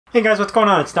Hey guys, what's going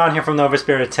on? It's Don here from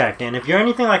Novaspirit Tech, and if you're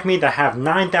anything like me that have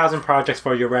 9,000 projects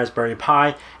for your Raspberry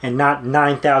Pi and not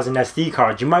 9,000 SD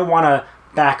cards, you might want to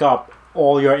back up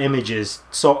all your images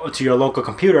to your local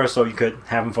computer so you could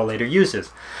have them for later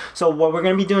uses. So what we're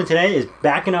going to be doing today is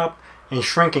backing up and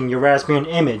shrinking your Raspbian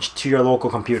image to your local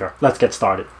computer. Let's get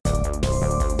started.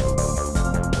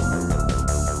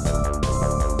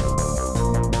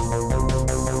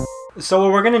 So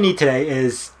what we're going to need today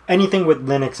is anything with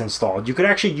Linux installed. You could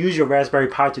actually use your Raspberry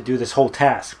Pi to do this whole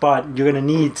task, but you're going to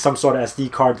need some sort of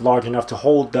SD card large enough to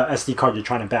hold the SD card you're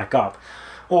trying to back up.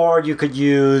 Or you could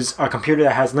use a computer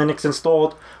that has Linux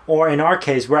installed, or in our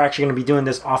case, we're actually going to be doing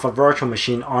this off a virtual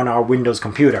machine on our Windows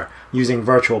computer using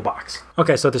VirtualBox.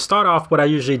 Okay, so to start off, what I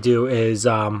usually do is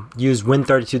use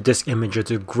Win32 Disk Imager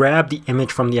to grab the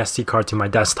image from the SD card to my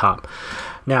desktop.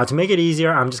 Now, to make it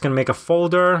easier, I'm just going to make a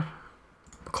folder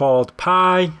called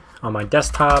Pi on my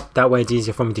desktop. That way it's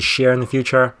easier for me to share in the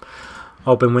future.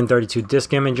 Open Win32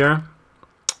 Disk Imager.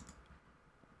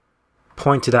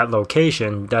 Point to that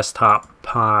location, desktop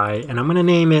Pi, and I'm going to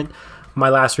name it my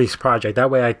last week's project. That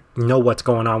way I know what's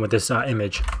going on with this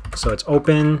image. So it's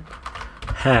open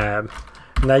hab,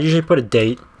 and I usually put a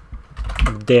date,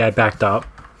 the day I backed up.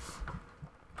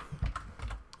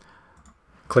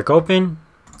 Click open,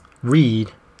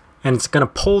 read, and it's going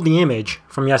to pull the image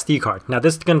from your SD card. Now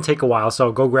this is going to take a while,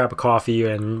 so go grab a coffee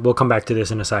and we'll come back to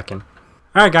this in a second.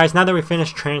 Alright guys, now that we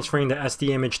finished transferring the SD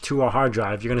image to our hard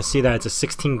drive, you're going to see that it's a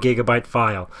 16 gigabyte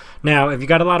file. Now if you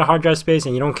got a lot of hard drive space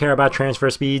and you don't care about transfer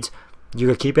speeds, you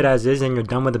can keep it as is and you're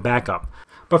done with the backup.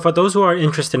 But for those who are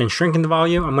interested in shrinking the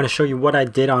volume, I'm going to show you what I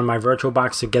did on my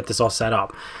VirtualBox to get this all set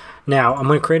up. Now I'm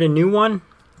going to create a new one,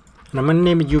 and I'm going to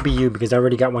name it UBU because I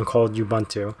already got one called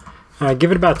Ubuntu. Give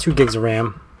it about 2 gigs of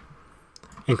RAM.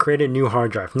 And create a new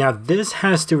hard drive. Now this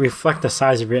has to reflect the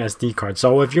size of your SD card.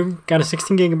 So if you've got a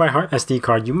 16 gigabyte SD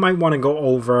card, you might want to go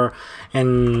over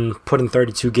and put in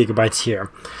 32 gigabytes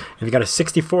here. If you got a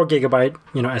 64 gigabyte,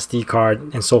 SD card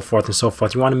and so forth and so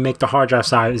forth, you want to make the hard drive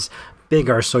size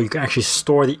bigger so you can actually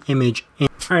store the image in.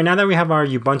 All right, now that we have our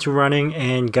Ubuntu running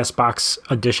and guestbox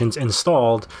additions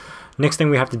installed, next thing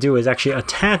we have to do is actually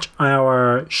attach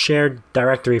our shared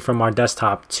directory from our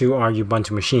desktop to our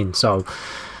Ubuntu machine. So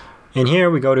in here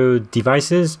we go to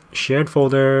devices, shared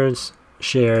folders,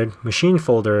 shared machine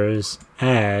folders,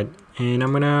 add, and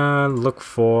I'm gonna look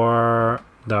for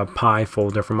the Pi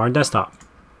folder from our desktop.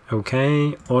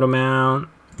 Okay, auto mount,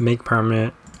 make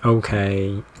permanent,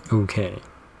 okay. Okay,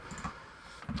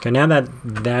 now that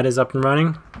that is up and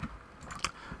running,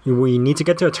 we need to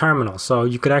get to a terminal. So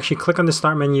you could actually click on the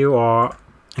start menu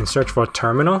and search for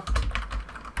terminal,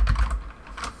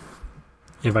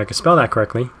 if I could spell that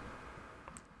correctly.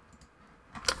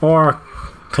 Or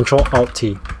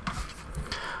Control-Alt-T.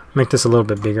 Make this a little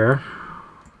bit bigger.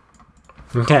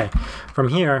 Okay, from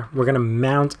here we're going to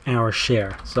mount our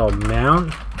share. So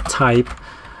mount, type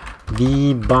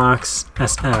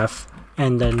vboxsf,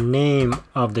 and the name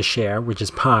of the share, which is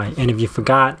Pi. And if you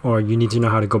forgot or you need to know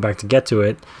how to go back to get to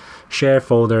it, share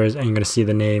folders, and you're going to see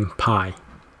the name Pi.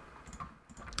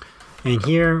 And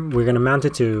here we're going to mount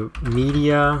it to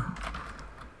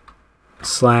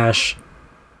media/Don/vbox.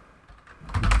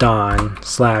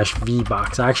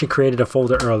 I actually created a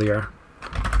folder earlier.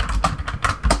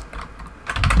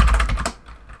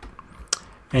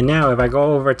 And now if I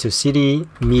go over to cd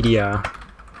media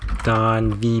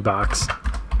Don vbox,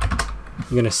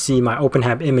 you're going to see my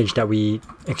OpenHAB image that we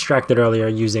extracted earlier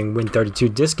using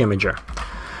Win32 Disk Imager.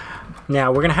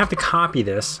 Now we're going to have to copy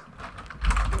this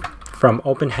from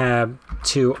OpenHAB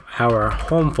to our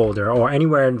home folder or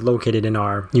anywhere located in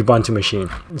our Ubuntu machine.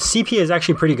 CP is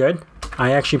actually pretty good.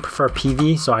 I actually prefer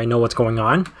PV so I know what's going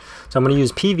on. So I'm going to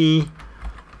use PV,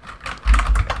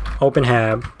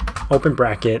 OpenHAB, open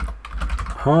bracket,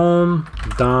 home,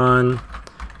 Don,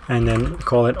 and then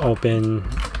call it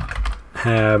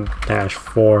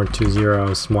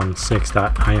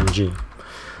openhab-42016.img.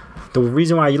 The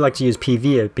reason why you like to use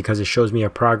PV is because it shows me a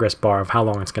progress bar of how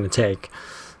long it's going to take.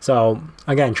 So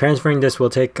again, transferring this will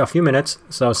take a few minutes,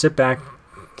 so sit back,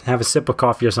 have a sip of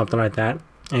coffee or something like that,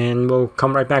 and we'll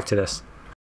come right back to this.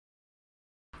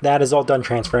 That is all done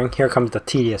transferring. Here comes the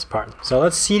tedious part. So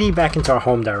let's cd back into our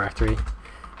home directory,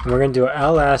 and we're going to do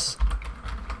ls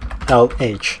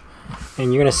lh,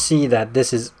 and you're going to see that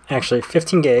this is actually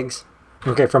 15 gigs.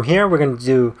 Okay, from here we're going to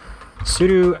do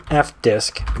sudo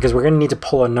fdisk because we're going to need to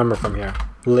pull a number from here.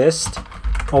 List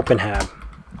openhab.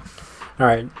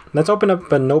 Alright, let's open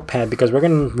up a notepad because we're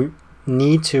going to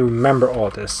need to remember all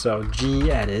this. So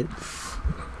gedit,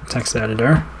 text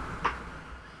editor.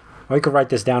 Or you could write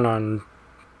this down on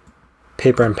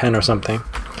paper and pen or something.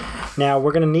 Now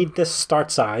we're going to need this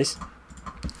start size.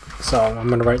 So I'm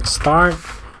going to write start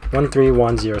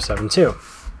 131072.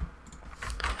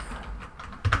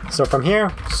 So from here,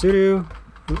 sudo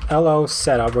lo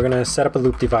setup, we're going to set up a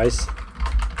loop device,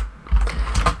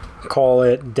 call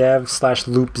it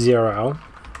dev/loop0,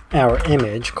 our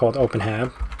image called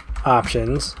openhab,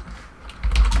 options,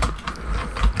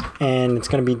 and it's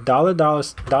going to be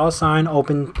 $$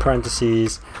 open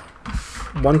parentheses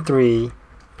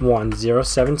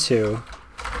 131072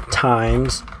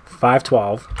 times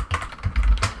 512,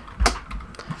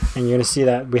 and you're going to see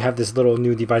that we have this little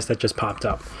new device that just popped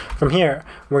up. From here,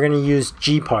 we're going to use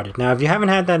Gparted. Now, if you haven't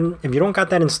had that, if you don't got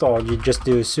that installed, you just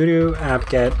do sudo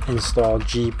apt-get install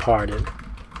Gparted,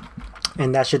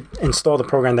 and that should install the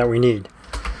program that we need.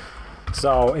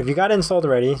 So if you got it installed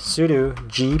already, sudo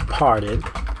Gparted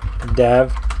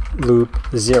dev loop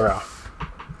 0.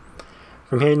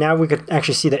 From here, now we could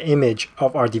actually see the image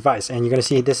of our device, and you're going to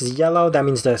see this is yellow. That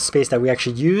means the space that we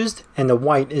actually used, and the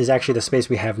white is actually the space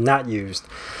we have not used.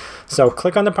 So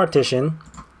click on the partition,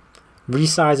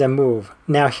 resize and move.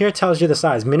 Now here it tells you the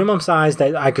size. Minimum size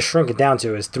that I could shrink it down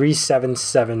to is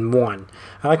 3771.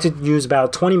 I like to use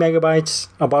about 20 megabytes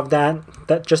above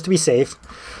that just to be safe.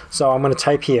 So I'm going to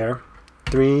type here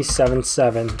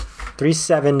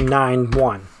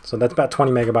 3791. So that's about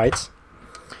 20 megabytes.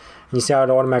 And you see how it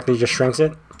automatically just shrinks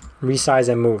it? Resize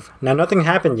and move. Now nothing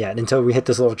happened yet until we hit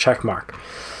this little check mark.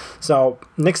 So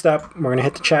next up, we're going to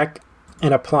hit the check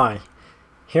and apply.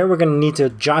 Here we're going to need to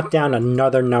jot down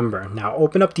another number. Now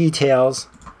open up details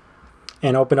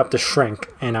and open up the shrink,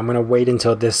 and I'm going to wait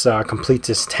until this completes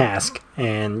this task,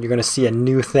 and you're going to see a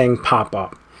new thing pop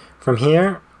up. From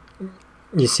here,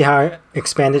 you see how I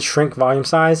expanded shrink volume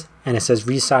size, and it says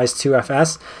resize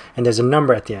 2fs, and there's a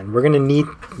number at the end. We're going to need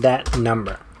that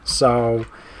number. So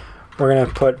we're going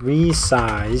to put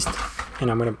resized, and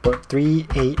I'm going to put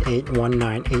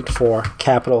 3881984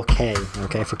 capital K,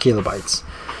 okay, for kilobytes.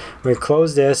 We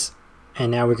close this,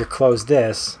 and now we could close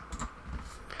this.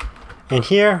 And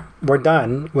here we're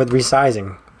done with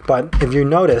resizing. But if you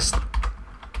noticed,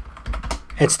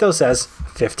 it still says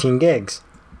 15 gigs.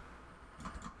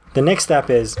 The next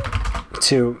step is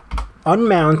to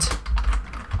unmount,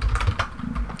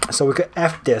 so we could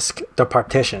F-disk the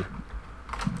partition.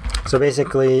 So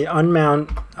basically unmount,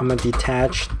 I'm going to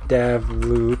detach dev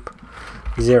loop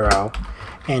 0,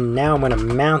 and now I'm going to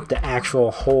mount the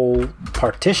actual whole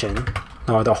partition,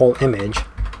 or the whole image.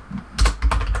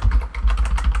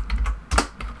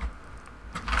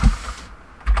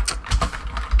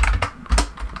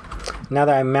 Now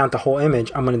that I mount the whole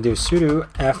image, I'm going to do sudo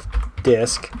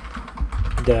fdisk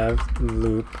dev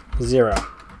loop 0.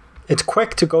 It's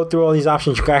quick to go through all these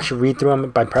options. You can actually read through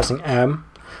them by pressing M.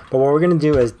 But what we're going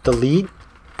to do is delete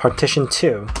partition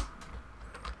 2.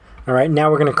 Alright,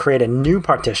 now we're going to create a new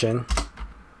partition.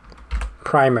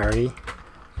 Primary.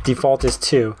 Default is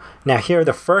 2. Now here,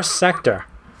 the first sector,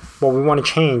 what we want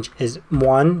to change is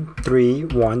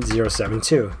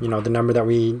 131072. You know, the number that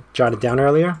we jotted down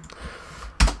earlier.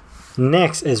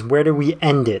 Next is where do we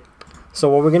end it? So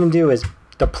what we're going to do is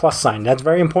the plus sign. That's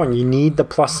very important. You need the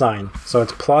plus sign. So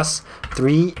it's plus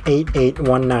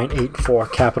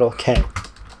 3881984 capital K.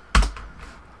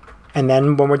 And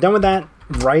then when we're done with that,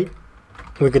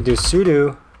 we could do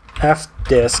sudo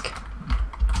fdisk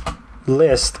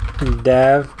list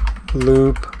dev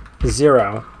loop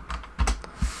 0.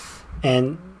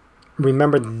 And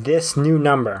remember this new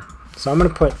number. So I'm going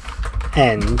to put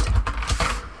end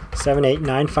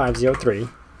 789503.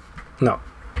 No,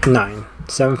 9.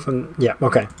 7 from, yeah,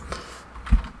 okay.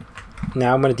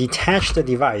 Now I'm going to detach the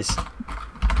device.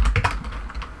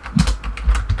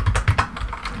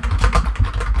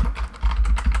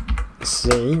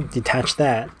 See, detach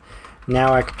that.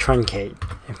 Now I can truncate,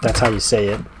 if that's how you say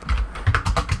it.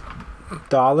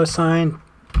 $,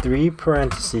 3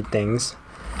 parenthesis things,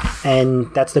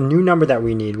 and that's the new number that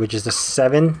we need, which is the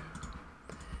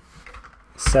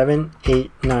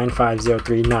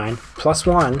 7789503 plus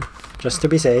 1, just to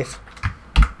be safe,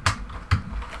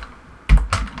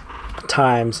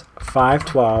 times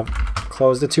 512,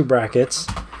 close the 2 brackets,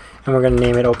 and we're going to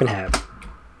name it openhab.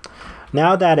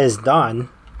 Now that is done,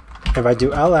 if I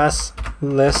do ls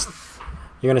list,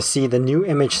 you're going to see the new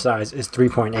image size is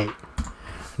 3.8.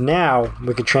 Now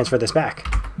we can transfer this back.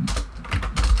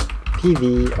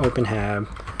 PV openhab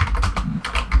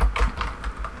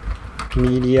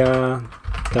media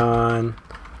done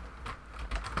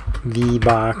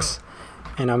vbox,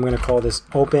 and I'm going to call this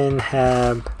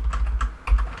openhab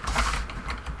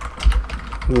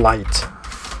light.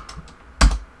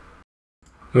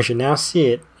 We should now see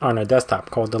it on our desktop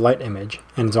called the light image,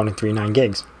 and it's only 39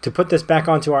 gigs. To put this back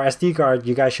onto our SD card,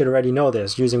 you guys should already know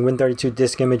this, using Win32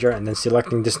 Disk Imager and then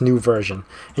selecting this new version.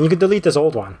 And you can delete this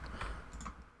old one.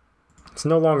 It's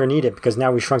no longer needed because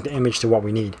now we shrunk the image to what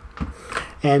we need.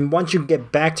 And once you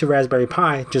get back to Raspberry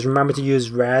Pi, just remember to use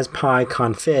raspi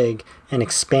config and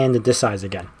expand the disk size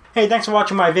again. Hey, thanks for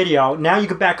watching my video. Now you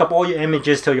can back up all your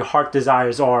images till your heart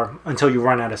desires or until you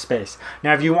run out of space.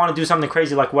 Now if you want to do something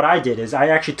crazy like what I did is I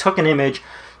actually took an image,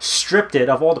 stripped it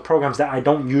of all the programs that I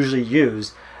don't usually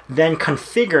use, then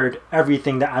configured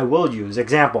everything that I will use.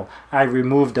 Example, I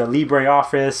removed the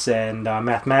LibreOffice and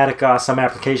Mathematica, some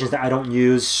applications that I don't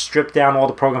use, stripped down all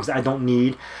the programs that I don't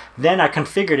need. Then I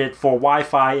configured it for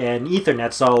Wi-Fi and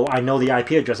Ethernet so I know the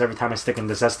IP address every time I stick in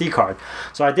this SD card.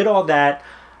 So I did all that.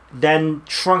 Then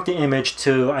shrunk the image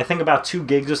to I think about 2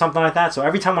 gigs or something like that. So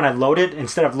every time when I load it,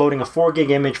 instead of loading a 4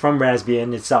 gig image from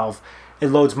Raspbian itself, it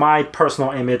loads my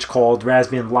personal image called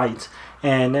Raspbian Lite,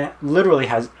 and it literally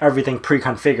has everything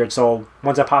pre-configured. So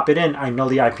once I pop it in, I know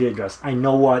the IP address, I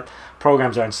know what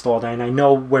programs are installed, and I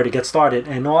know where to get started,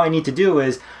 and all I need to do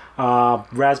is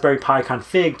Raspberry Pi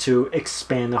config to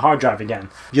expand the hard drive again.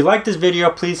 If you like this video,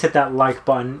 please hit that like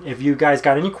button. If you guys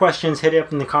got any questions, hit it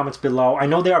up in the comments below. I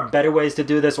know there are better ways to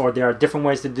do this, or there are different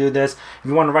ways to do this. If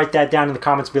you want to write that down in the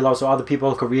comments below so other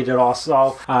people can read it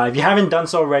also. If you haven't done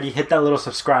so already, hit that little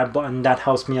subscribe button. That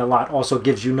helps me a lot. Also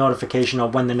gives you notification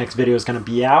of when the next video is going to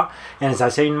be out. And as I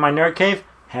say in my nerd cave,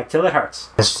 hack till it hurts.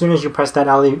 As soon as you press that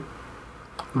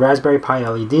Raspberry Pi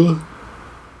LED,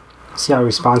 see how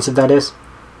responsive that is?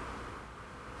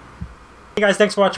 Hey guys, thanks for watching.